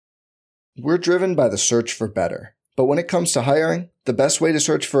We're driven by the search for better. But when it comes to hiring, the best way to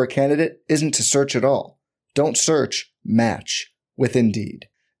search for a candidate isn't to search at all. Don't search, match with Indeed.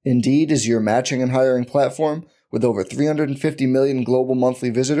 Indeed is your matching and hiring platform with over 350 million global monthly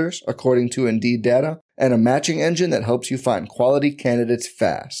visitors, according to Indeed data, and a matching engine that helps you find quality candidates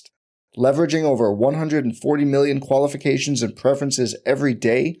fast. Leveraging over 140 million qualifications and preferences every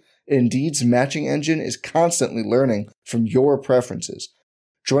day, Indeed's matching engine is constantly learning from your preferences.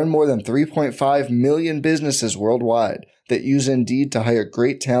 Join more than 3.5 million businesses worldwide that use Indeed to hire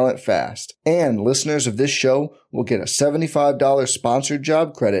great talent fast. And listeners of this show will get a $75 sponsored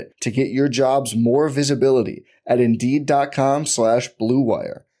job credit to get your jobs more visibility at Indeed.com/Blue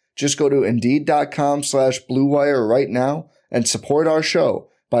Wire. Just go to Indeed.com/Blue Wire right now and support our show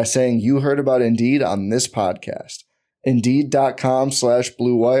by saying you heard about Indeed on this podcast.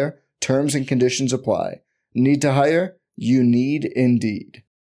 Indeed.com/Blue Wire. Terms and conditions apply. Need to hire? You need Indeed.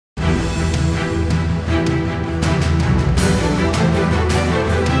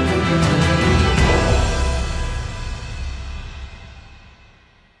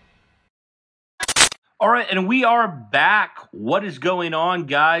 All right, and we are back. What is going on,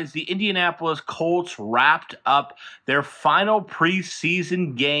 guys? The Indianapolis Colts wrapped up their final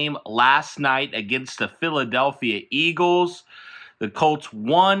preseason game last night against the Philadelphia Eagles. The Colts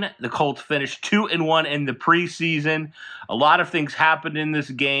won. The Colts finished 2-1 in the preseason. A lot of things happened in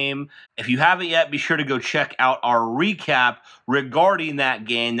this game. If you haven't yet, be sure to go check out our recap regarding that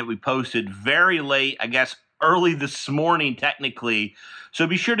game that we posted very late, I guess early this morning technically. So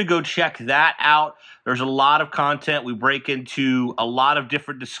be sure to go check that out. There's a lot of content. We break into a lot of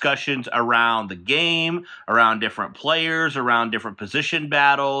different discussions around the game, around different players, around different position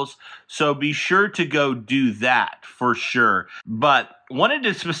battles. So be sure to go do that for sure. But wanted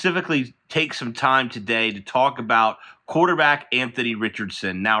to specifically take some time today to talk about quarterback Anthony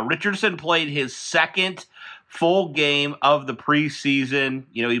Richardson. Now, Richardson played his second full game of the preseason.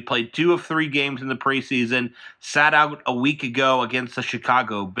 You know, he played 2 of 3 games in the preseason, sat out a week ago against the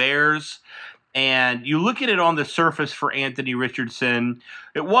Chicago Bears. And you look at it on the surface for Anthony Richardson,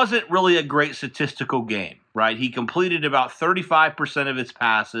 it wasn't really a great statistical game, right? He completed about 35% of his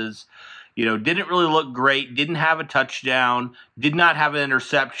passes, you know, didn't really look great, didn't have a touchdown, did not have an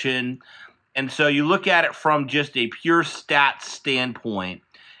interception. And so you look at it from just a pure stats standpoint,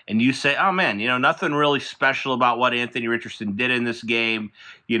 and you say, oh, man, you know, nothing really special about what Anthony Richardson did in this game.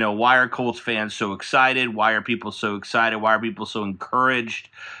 You know, why are Colts fans so excited? Why are people so excited? Why are people so encouraged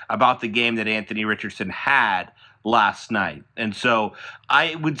about the game that Anthony Richardson had last night? And so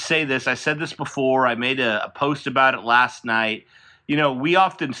I would say this. I said this before. I made a post about it last night. You know, we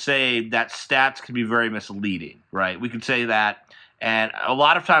often say that stats can be very misleading, right? We could say that. And a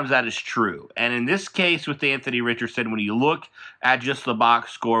lot of times that is true. And in this case with Anthony Richardson, when you look at just the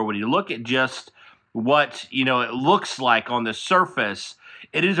box score, when you look at just what, you know, it looks like on the surface,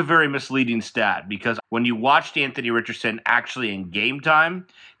 it is a very misleading stat because when you watched Anthony Richardson actually in game time,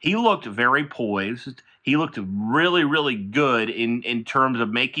 he looked very poised. He looked really, really good in terms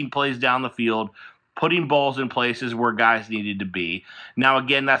of making plays down the field, putting balls in places where guys needed to be. Now,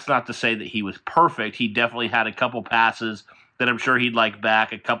 again, that's not to say that he was perfect. He definitely had a couple passes that I'm sure he'd like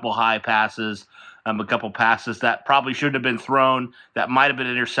back, a couple high passes, a couple passes that probably shouldn't have been thrown, that might have been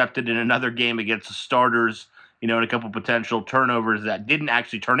intercepted in another game against the starters, you know, and a couple potential turnovers that didn't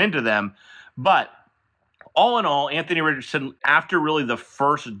actually turn into them. But all in all, Anthony Richardson, after really the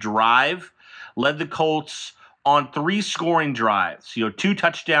first drive, led the Colts on 3 scoring drives, you know, 2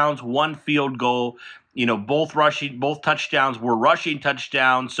 touchdowns, 1 field goal. You know, both touchdowns were rushing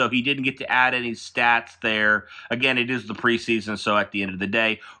touchdowns, so he didn't get to add any stats there. Again, it is the preseason, so at the end of the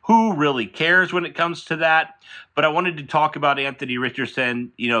day, who really cares when it comes to that? But I wanted to talk about Anthony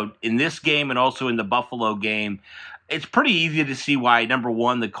Richardson, you know, in this game and also in the Buffalo game. It's pretty easy to see why, number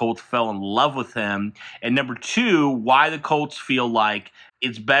one, the Colts fell in love with him, and number two, why the Colts feel like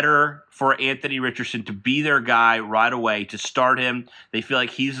it's better for Anthony Richardson to be their guy right away, to start him. They feel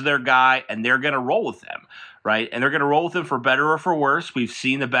like he's their guy, and they're going to roll with him, right? And they're going to roll with him for better or for worse. We've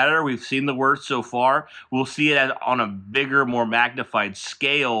seen the better. We've seen the worse so far. We'll see it on a bigger, more magnified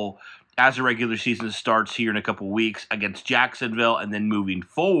scale as the regular season starts here in a couple weeks against Jacksonville and then moving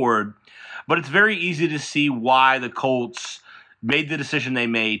forward. But it's very easy to see why the Colts made the decision they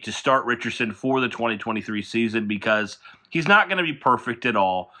made to start Richardson for the 2023 season, because he's not going to be perfect at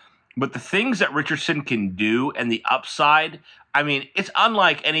all. But the things that Richardson can do and the upside, I mean, it's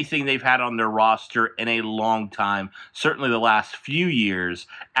unlike anything they've had on their roster in a long time, certainly the last few years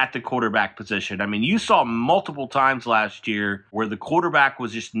at the quarterback position. I mean, you saw multiple times last year where the quarterback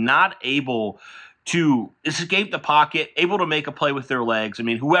was just not able to escape the pocket, able to make a play with their legs. I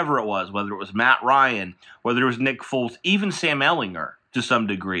mean, whoever it was, whether it was Matt Ryan, whether it was Nick Foles, even Sam Ehlinger to some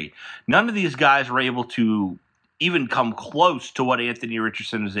degree, none of these guys were able to even come close to what Anthony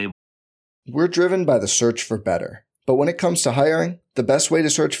Richardson is able. We're driven by the search for better. But when it comes to hiring, the best way to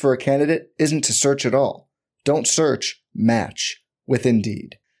search for a candidate isn't to search at all. Don't search, match with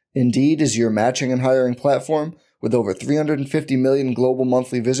Indeed. Indeed is your matching and hiring platform with over 350 million global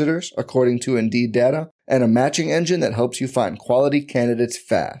monthly visitors, according to Indeed data, and a matching engine that helps you find quality candidates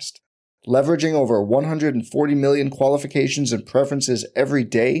fast. Leveraging over 140 million qualifications and preferences every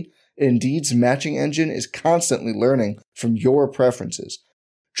day, Indeed's matching engine is constantly learning from your preferences.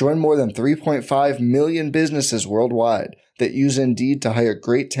 Join more than 3.5 million businesses worldwide that use Indeed to hire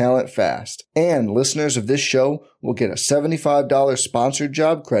great talent fast. And listeners of this show will get a $75 sponsored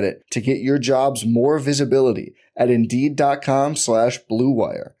job credit to get your jobs more visibility at Indeed.com/Blue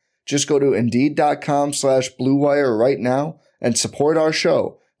Wire. Just go to Indeed.com/Blue Wire right now and support our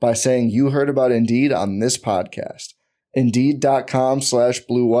show by saying you heard about Indeed on this podcast.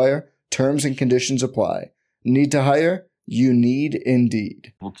 Indeed.com/Blue Wire. Terms and conditions apply. Need to hire? You need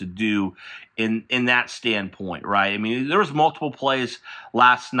Indeed. To do in that standpoint, right? I mean, there was multiple plays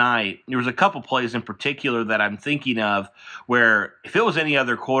last night. There was a couple plays in particular that I'm thinking of where if it was any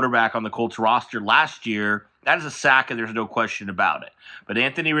other quarterback on the Colts roster last year, that is a sack and there's no question about it. But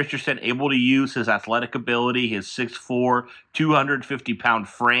Anthony Richardson able to use his athletic ability, his 6'4", 250-pound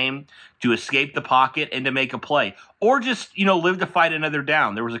frame to escape the pocket and to make a play. Or just, live to fight another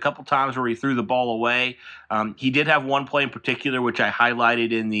down. There was a couple times where he threw the ball away. He did have one play in particular, which I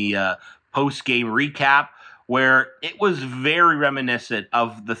highlighted in the post-game recap, where it was very reminiscent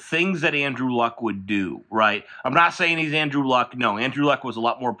of the things that Andrew Luck would do, right? I'm not saying he's Andrew Luck. No, Andrew Luck was a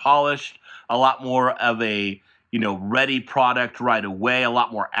lot more polished, a lot more of a, ready product right away, a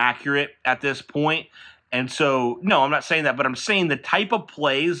lot more accurate at this point. And so, no, I'm not saying that, but I'm saying the type of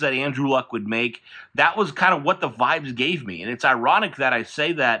plays that Andrew Luck would make, that was kind of what the vibes gave me. And it's ironic that I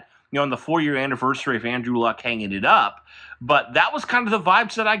say that, on the 4-year anniversary of Andrew Luck hanging it up, but that was kind of the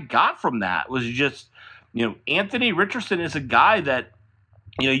vibes that I got from that. Was just, Anthony Richardson is a guy that,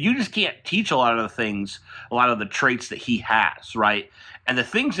 you just can't teach a lot of the things, a lot of the traits that he has, right? And the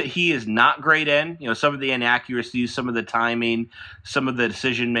things that he is not great in, some of the inaccuracies, some of the timing, some of the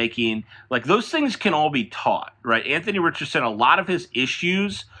decision making, like those things can all be taught, right? Anthony Richardson, a lot of his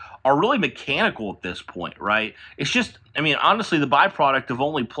issues are really mechanical at this point, right? It's just, honestly, the byproduct of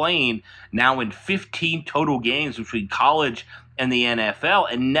only playing now in 15 total games between college and the NFL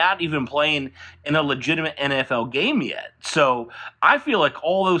and not even playing in a legitimate NFL game yet. So I feel like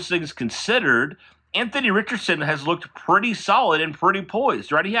all those things considered, Anthony Richardson has looked pretty solid and pretty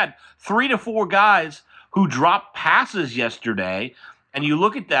poised, right? He had 3 to 4 guys who dropped passes yesterday. And you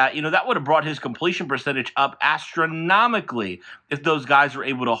look at that, that would have brought his completion percentage up astronomically if those guys were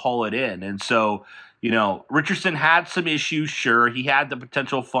able to haul it in. And so, Richardson had some issues, sure. He had the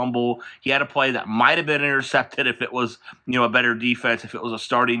potential fumble. He had a play that might have been intercepted if it was, a better defense, if it was a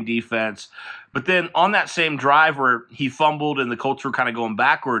starting defense. But then on that same drive where he fumbled and the Colts were kind of going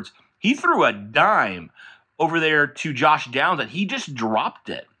backwards, he threw a dime over there to Josh Downs and he just dropped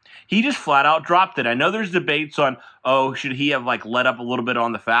it. He just flat out dropped it. I know there's debates on, should he have let up a little bit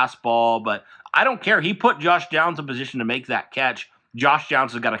on the fastball, but I don't care. He put Josh Downs in position to make that catch. Josh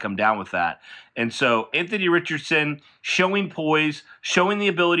Downs has got to come down with that. And so Anthony Richardson showing poise, showing the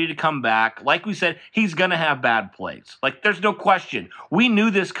ability to come back. Like we said, he's going to have bad plays. There's no question. We knew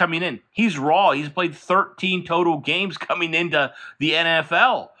this coming in. He's raw. He's played 13 total games coming into the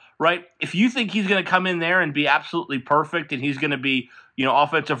NFL, right? If you think he's going to come in there and be absolutely perfect and he's going to be,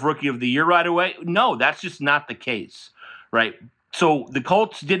 offensive rookie of the year right away, no, that's just not the case, right? So the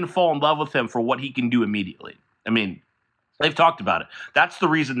Colts didn't fall in love with him for what he can do immediately. They've talked about it. That's the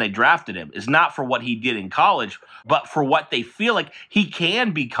reason they drafted him, is not for what he did in college, but for what they feel like he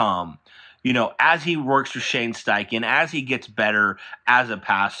can become, as he works with Shane Steichen, as he gets better as a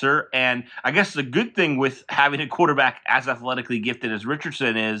passer. And I guess the good thing with having a quarterback as athletically gifted as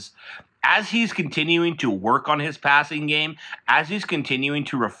Richardson is, as he's continuing to work on his passing game, as he's continuing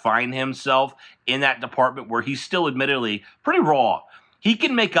to refine himself in that department where he's still admittedly pretty raw, he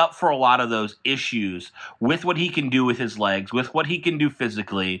can make up for a lot of those issues with what he can do with his legs, with what he can do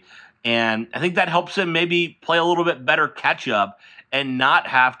physically. And I think that helps him maybe play a little bit better catch up and not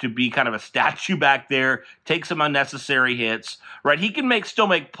have to be kind of a statue back there, take some unnecessary hits, right? He can still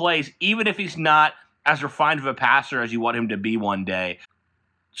make plays, even if he's not as refined of a passer as you want him to be one day.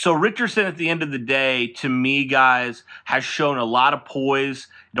 So Richardson, at the end of the day, to me, guys, has shown a lot of poise.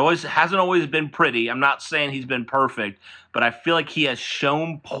 It hasn't always been pretty. I'm not saying he's been perfect, but I feel like he has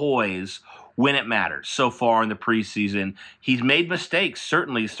shown poise when it matters so far in the preseason. He's made mistakes,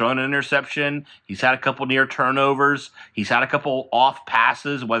 certainly. He's thrown an interception. He's had a couple near turnovers. He's had a couple off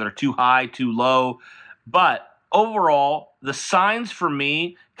passes, whether too high, too low. But overall, the signs for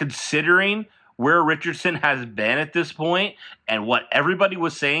me, considering where Richardson has been at this point and what everybody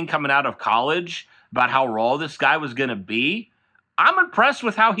was saying coming out of college about how raw this guy was going to be, I'm impressed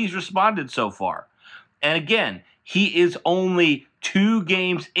with how he's responded so far. And again, he is only 2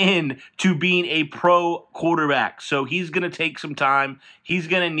 games in to being a pro quarterback. So he's going to take some time. He's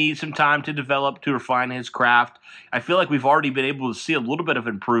going to need some time to develop, to refine his craft. I feel like we've already been able to see a little bit of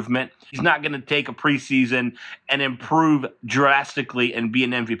improvement. He's not going to take a preseason and improve drastically and be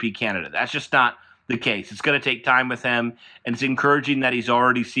an MVP candidate. That's just not the case. It's going to take time with him, and it's encouraging that he's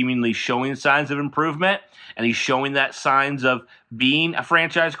already seemingly showing signs of improvement, and he's showing that signs of being a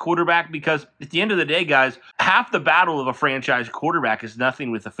franchise quarterback, because at the end of the day, guys, half the battle of a franchise quarterback is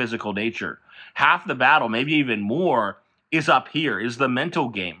nothing with the physical nature. Half the battle, maybe even more, is up here, is the mental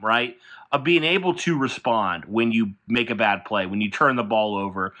game, right? Of being able to respond when you make a bad play, when you turn the ball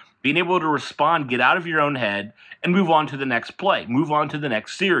over, being able to respond, get out of your own head, and move on to the next play, move on to the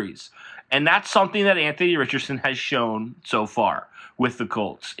next series. And that's something that Anthony Richardson has shown so far with the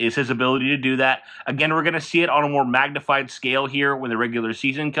Colts, is his ability to do that. Again, we're going to see it on a more magnified scale here when the regular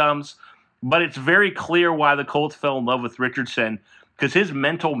season comes. But it's very clear why the Colts fell in love with Richardson, because his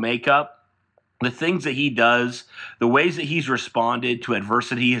mental makeup, the things that he does, the ways that he's responded to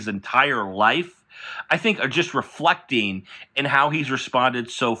adversity his entire life, I think are just reflecting in how he's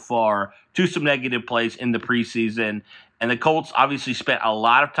responded so far to some negative plays in the preseason. And the Colts obviously spent a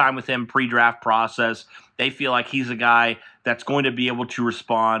lot of time with him pre-draft process. They feel like he's a guy that's going to be able to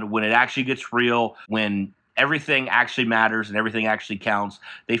respond when it actually gets real, when everything actually matters and everything actually counts.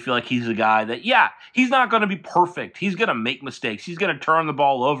 They feel like he's a guy that, yeah, he's not going to be perfect. He's going to make mistakes. He's going to turn the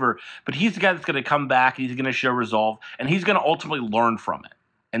ball over, but he's the guy that's going to come back. He's going to show resolve, and he's going to ultimately learn from it.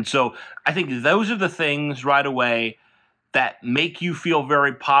 And so I think those are the things right away that make you feel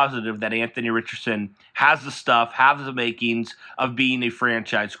very positive that Anthony Richardson has the stuff, has the makings of being a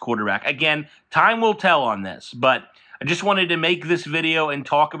franchise quarterback. Again, time will tell on this, but I just wanted to make this video and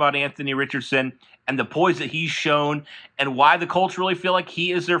talk about Anthony Richardson and the poise that he's shown and why the Colts really feel like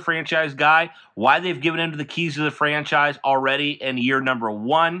he is their franchise guy, why they've given him the keys to the franchise already in year number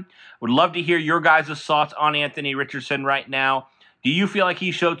 1. Would love to hear your guys' thoughts on Anthony Richardson right now. Do you feel like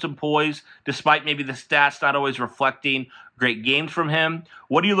he showed some poise, despite maybe the stats not always reflecting great games from him?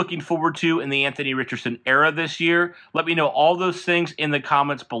 What are you looking forward to in the Anthony Richardson era this year? Let me know all those things in the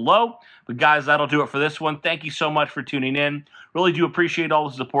comments below. But guys, that'll do it for this one. Thank you so much for tuning in. Really do appreciate all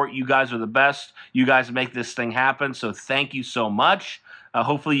the support. You guys are the best. You guys make this thing happen, so thank you so much.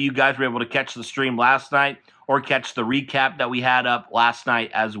 Hopefully you guys were able to catch the stream last night or catch the recap that we had up last night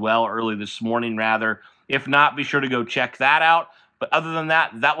as well, early this morning rather. If not, be sure to go check that out. But other than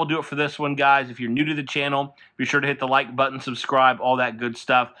that, that will do it for this one, guys. If you're new to the channel, be sure to hit the like button, subscribe, all that good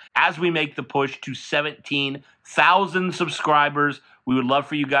stuff. As we make the push to 17,000 subscribers, we would love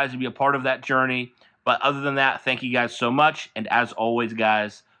for you guys to be a part of that journey. But other than that, thank you guys so much. And as always,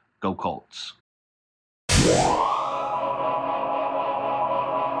 guys, go Colts.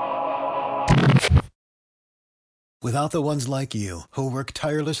 Without the ones like you, who work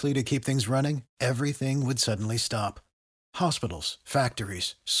tirelessly to keep things running, everything would suddenly stop. Hospitals,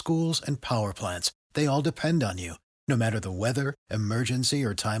 factories, schools, and power plants, they all depend on you. No matter the weather, emergency,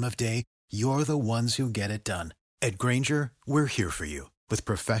 or time of day, you're the ones who get it done. At Grainger, we're here for you with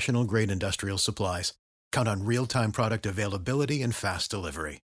professional-grade industrial supplies. Count on real-time product availability and fast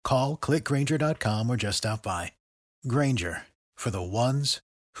delivery. Call, click Grainger.com, or just stop by. Grainger, for the ones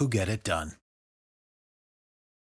who get it done.